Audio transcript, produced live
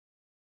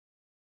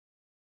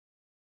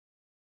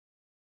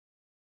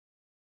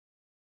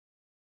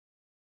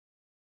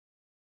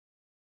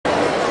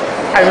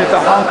I'm at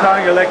the Hong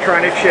Kong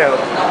Electronic Show.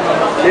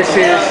 This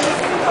is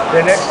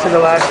the next to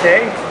the last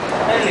day,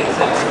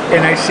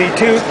 and I see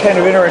two kind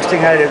of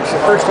interesting items.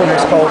 The first one is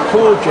called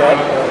Pool Jet,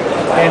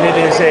 and it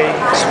is a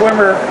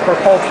swimmer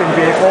propulsion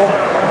vehicle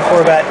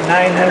for about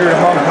 900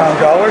 Hong Kong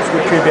dollars,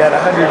 which would be at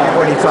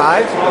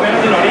 125.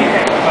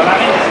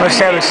 Must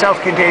have a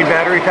self-contained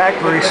battery pack,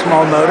 very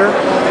small motor.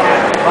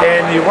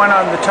 And the one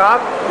on the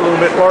top, a little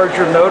bit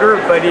larger motor,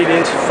 but it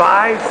is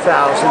 5,000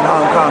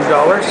 Hong Kong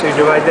dollars. So you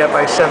divide that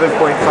by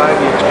 7.5,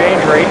 the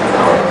exchange rate.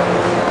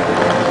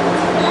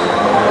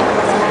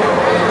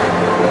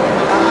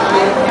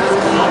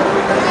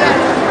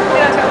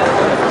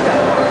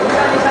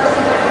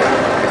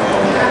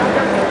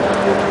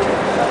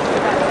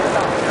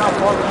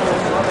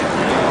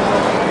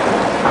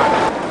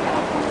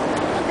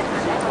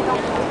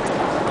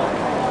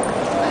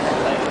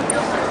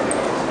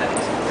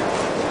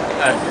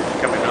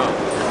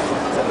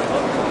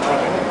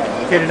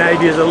 Get an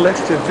idea of the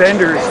list of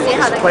vendors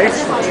at this place.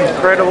 It's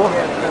incredible.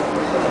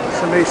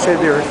 Somebody said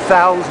there are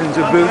thousands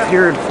of booths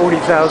here and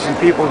 40,000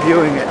 people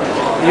viewing it.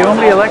 The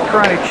only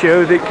electronic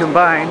show that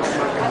combines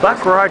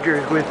Buck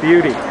Rogers with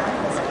beauty.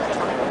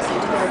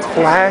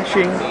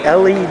 Flashing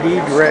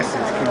LED dresses.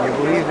 Can you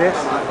believe this?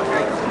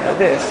 Now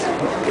this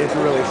is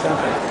really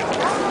something.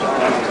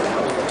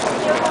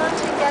 Do you want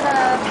to get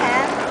a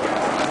pen?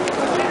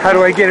 How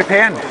do I get a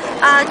pen?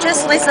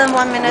 Just listen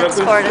 1 minute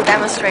for the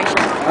demonstration.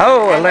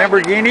 Oh, a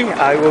Lamborghini?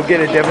 I will get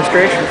a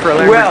demonstration for a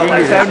Lamborghini. Well,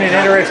 I found an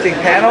interesting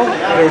panel.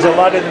 There's a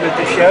lot of them at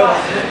the show.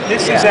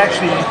 This is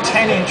actually a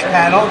 10-inch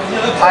panel,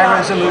 high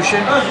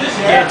resolution.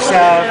 It's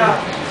got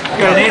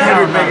an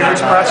 800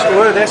 megahertz processor.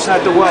 Oh, that's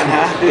not the one,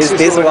 huh? This is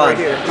this one. Right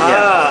here. Yeah.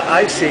 Ah,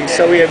 I see.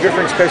 So we have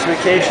different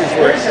specifications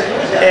for it.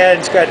 And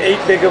it's got 8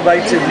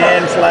 gigabytes of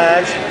NAND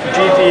flash,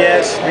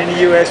 GPS, mini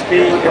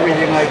USB,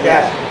 everything like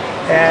that.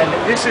 And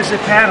this is the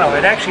panel.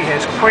 It actually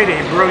has quite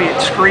a brilliant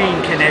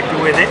screen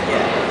connected with it.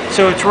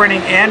 So it's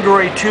running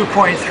Android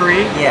 2.3.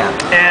 Yeah.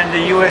 And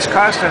the US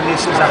cost on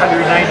this is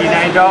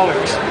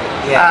 $199.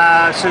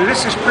 Yeah. So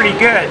this is pretty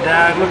good.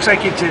 It looks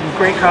like it's in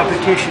great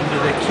competition to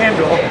the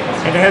Kindle,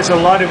 and it has a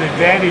lot of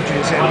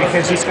advantages, and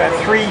because it's got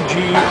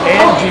 3G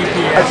and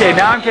GPS. Okay,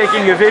 now I'm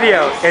taking a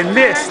video, and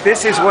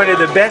this is one of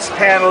the best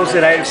panels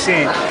that I've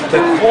seen.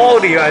 The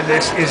quality on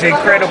this is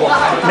incredible.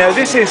 Now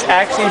this is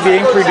actually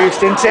being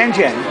produced in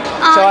Shenzhen,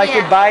 so I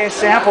could buy a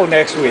sample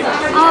next week.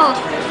 Oh,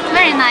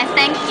 very nice,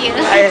 thank you.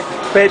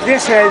 But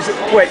this has,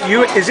 what,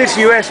 is this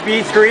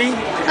USB 3?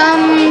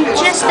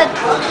 Just the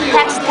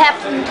text top.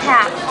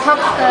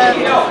 Have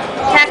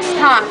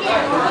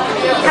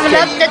a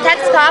look, the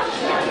text top,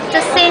 the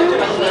sync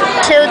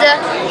to the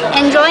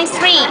Android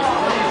 3.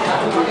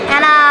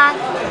 And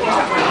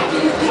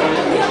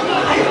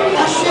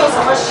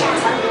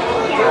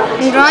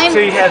Android. So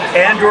you have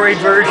Android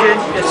version.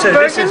 So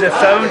this is a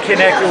phone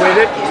connected with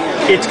it.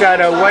 It's got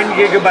a 1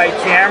 gigabyte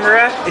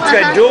camera. It's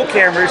got dual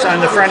cameras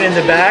on the front and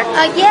the back.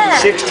 Yeah.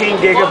 16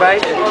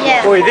 gigabyte.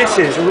 Yeah. Boy, this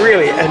is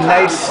really a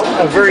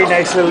very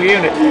nice little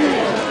unit.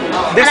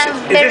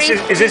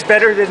 Is this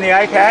better than the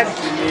iPad?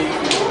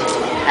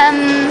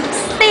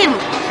 Same.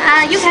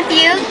 You can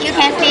feel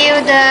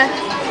the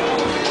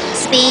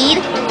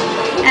speed.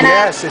 And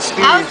yes, the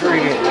speed is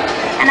really good.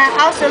 And I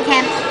also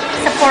can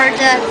support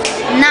the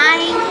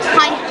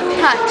 9-point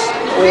touch.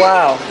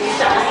 Wow.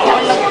 Have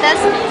a look at this.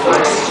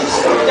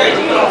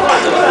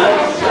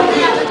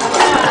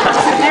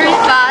 Very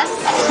fast.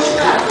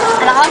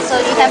 And also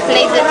you can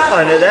play the...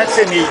 Oh no, that's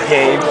a neat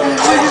game.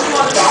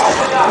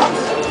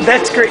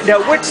 That's great. Now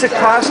what's the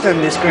cost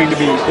on this going to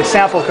be, the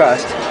sample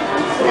cost?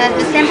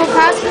 The sample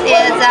cost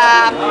is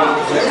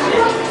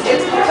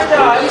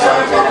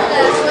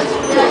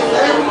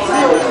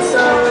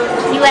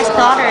US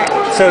dollar.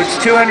 So it's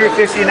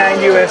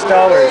 $259 US.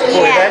 Boy,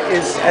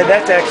 Yeah.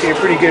 that's actually a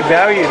pretty good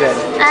value then.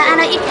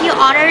 And if you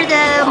order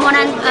the more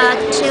than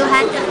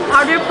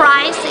order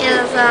price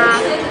is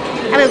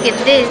I will get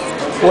this.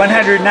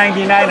 $199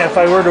 if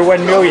I order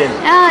 1 million.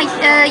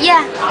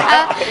 Yeah.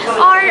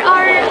 Or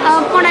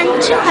more than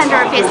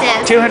 200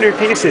 pieces. 200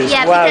 pieces.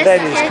 Yeah, wow, because,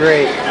 that is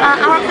great.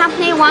 Our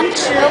company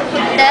wants to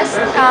put this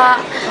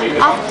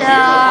off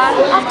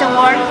the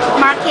world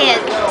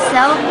market,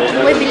 so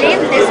we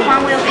believe this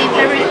one will be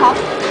very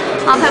popular.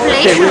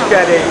 Okay, we've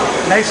got a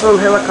nice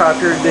little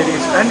helicopter that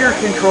is under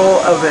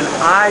control of an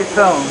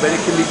iPhone, but it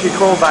can be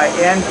controlled by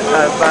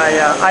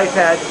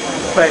iPad,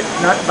 but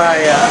not by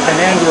an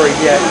Android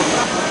yet.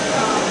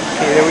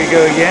 Okay, there we go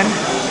again.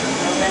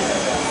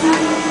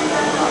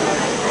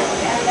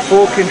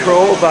 Full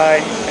control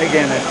by,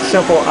 again, a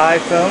simple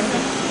iPhone.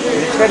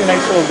 And it's got a nice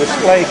little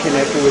display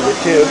connected with it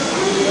too.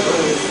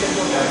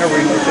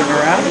 Covering the thing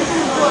around.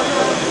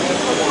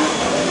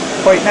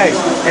 Quite nice.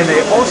 And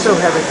they also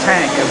have a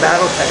tank, a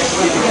battle tank.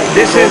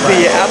 This is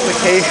the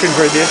application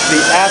for this. The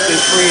app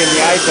is free in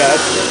the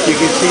iPad. You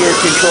can see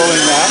you're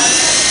controlling that.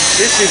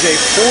 This is a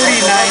 $49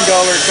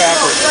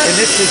 trapper, and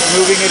this is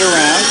moving it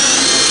around.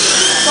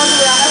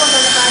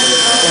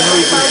 And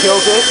we can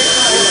tilt it.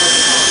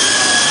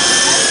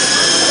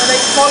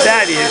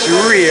 That is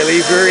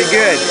really very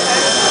good.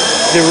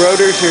 the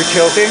rotors are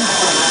tilting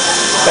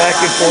back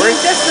and forth,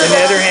 and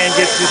the other hand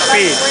gets the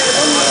speed.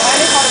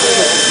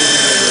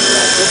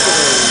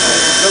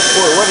 Look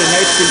for what a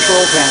nice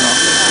control panel.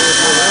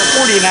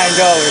 $49,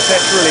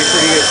 that's really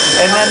pretty good.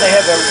 And then they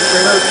have a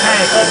remote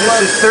tank, and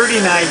this is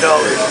 $39.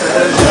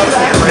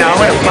 Now I'm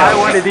going to buy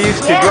one of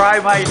these to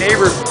drive my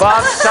neighbor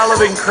Bob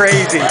Sullivan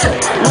crazy.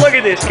 Look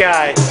at this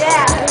guy.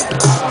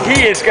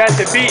 He has got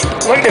the beat.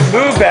 Look at him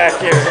move back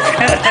here.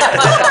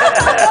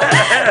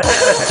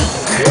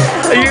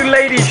 You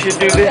ladies should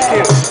do this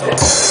too.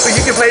 But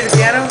you can play the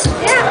piano?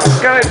 Yeah.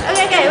 Go ahead.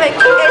 Okay, wait.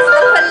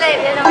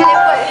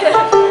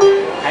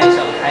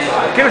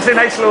 Give us a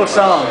nice little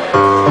song.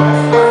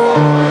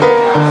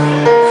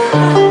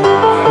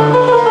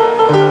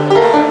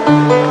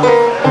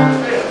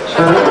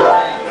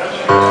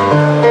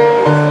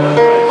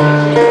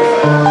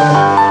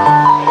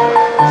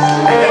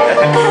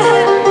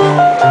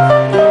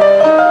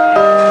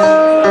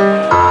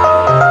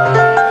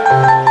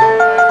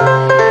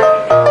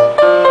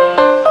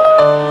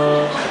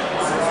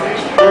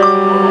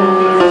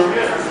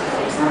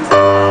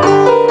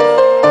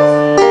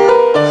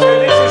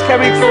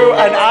 Coming through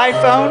an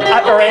iPhone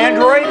or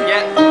Android?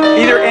 Yeah.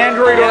 Either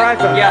Android or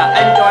iPhone? Yeah,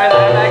 Android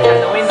and Mac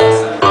and Windows.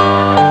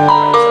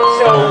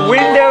 So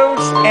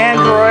Windows,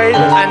 Android,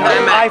 And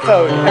iMac.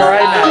 iPhone or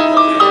iMac.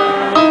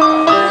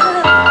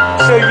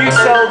 So you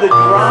sell the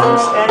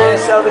drums and you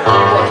sell the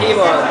keyboard?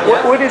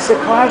 Keyboard. What is the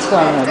cost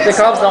on them? The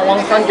cost of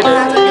 $100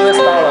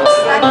 US.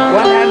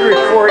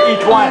 100 for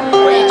each one.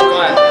 For each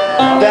one.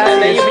 That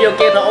And then is- if you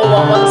get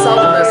over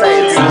 1,000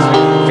 sales,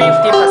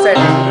 50%.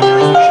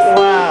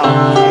 Wow.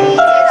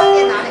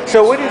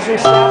 So what is your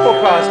sample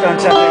cost on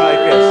something like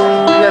this?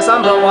 The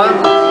sample one,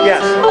 Yes.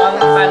 one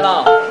by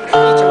law.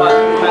 Each one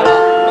by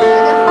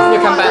law. You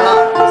can buy law.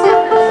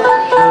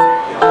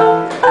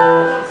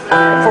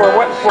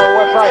 For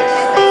what price?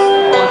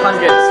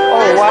 100.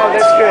 Oh wow,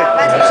 that's good.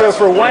 So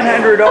for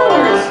 $100,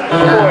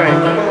 boy.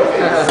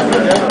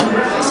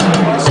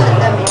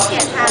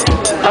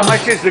 How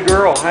much is the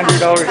girl?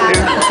 $100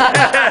 too?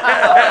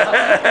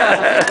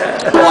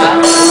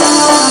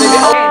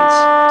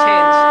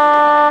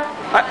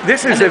 Change.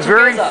 This is a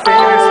very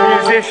famous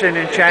musician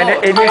in China,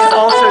 and he's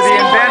also the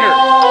inventor.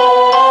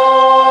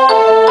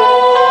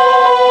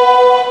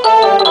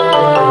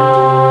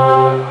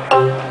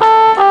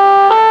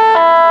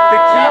 The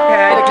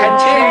keypad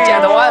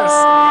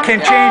can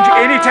change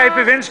any type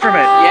of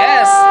instrument.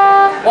 Yes,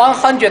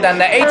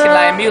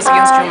 189 music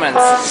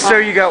instruments. So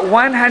you got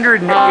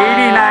 189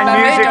 The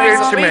music major is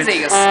instruments.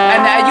 physics,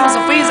 and I use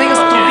physics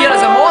to build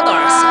the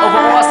models of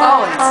all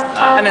sounds,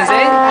 and then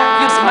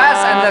use math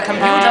and the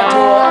computer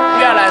to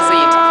realize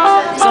it.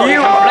 So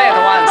you can play it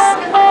once.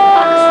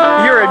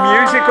 You're a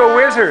musical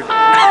wizard.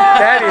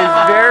 That is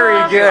very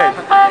good.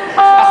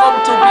 I hope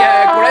to be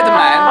a great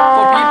man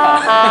for people.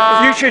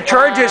 You should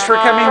charge us for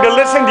coming to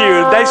listen to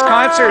you. Nice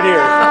concert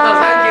here.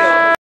 Thank you.